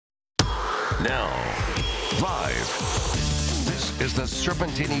Now, live, this is the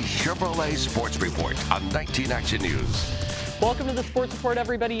Serpentini Chevrolet Sports Report on 19 Action News. Welcome to the Sports Report,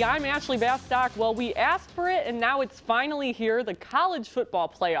 everybody. I'm Ashley Bastock. Well, we asked for it, and now it's finally here, the college football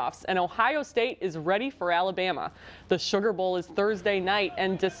playoffs, and Ohio State is ready for Alabama. The Sugar Bowl is Thursday night,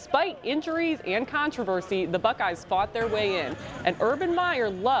 and despite injuries and controversy, the Buckeyes fought their way in, and Urban Meyer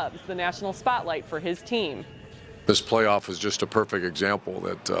loves the national spotlight for his team. This playoff is just a perfect example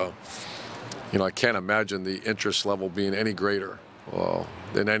that, I can't imagine the interest level being any greater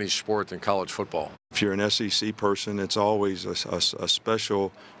than any sport than college football. If you're an SEC person, it's always a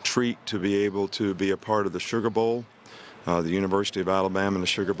special treat to be able to be a part of the Sugar Bowl. The University of Alabama and the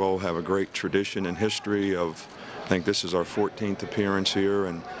Sugar Bowl have a great tradition and history of, I think this is our 14th appearance here,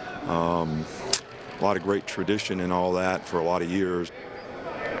 and a lot of great tradition and all that for a lot of years.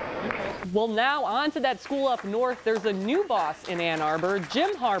 Well, now on to that school up north. There's a new boss in Ann Arbor, Jim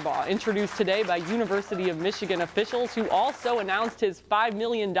Harbaugh, introduced today by University of Michigan officials, who also announced his $5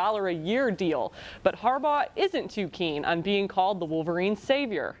 million a year deal. But Harbaugh isn't too keen on being called the Wolverine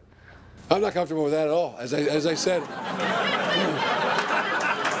savior. I'm not comfortable with that at all. As I said,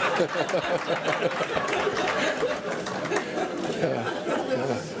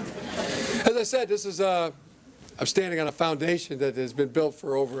 as I said, this is I'm standing on a foundation that has been built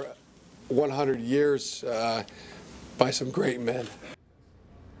for over 100 years by some great men.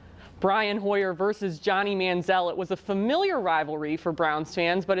 Brian Hoyer versus Johnny Manziel. It was a familiar rivalry for Browns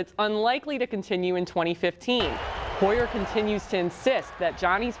fans, but it's unlikely to continue in 2015. Hoyer continues to insist that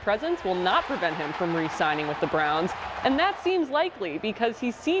Johnny's presence will not prevent him from re-signing with the Browns, and that seems likely because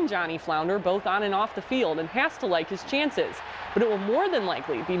he's seen Johnny flounder both on and off the field and has to like his chances. But it will more than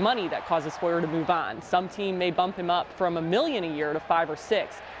likely be money that causes Hoyer to move on. Some team may bump him up from $1 million a year to $5 or $6,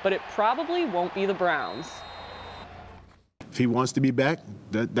 but it probably won't be the Browns. If he wants to be back,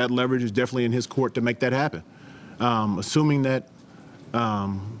 that leverage is definitely in his court to make that happen. Assuming that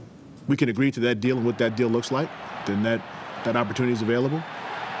we can agree to that deal and what that deal looks like, then that opportunity is available.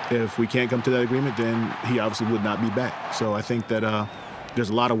 If we can't come to that agreement, then he obviously would not be back. So I think that there's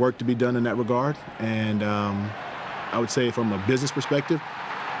a lot of work to be done in that regard. And I would say from a business perspective,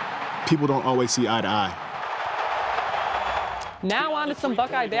 people don't always see eye to eye. Now on to some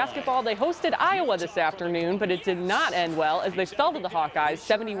Buckeye basketball. They hosted Iowa this afternoon, but it did not end well as they fell to the Hawkeyes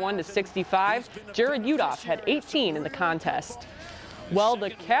 71-65. Jared Udoff had 18 in the contest. Well, the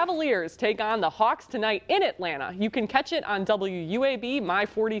Cavaliers take on the Hawks tonight in Atlanta. You can catch it on WUAB My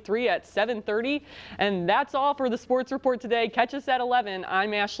 43 at 7:30. And that's all for the Sports Report today. Catch us at 11.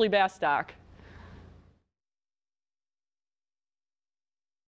 I'm Ashley Bastock.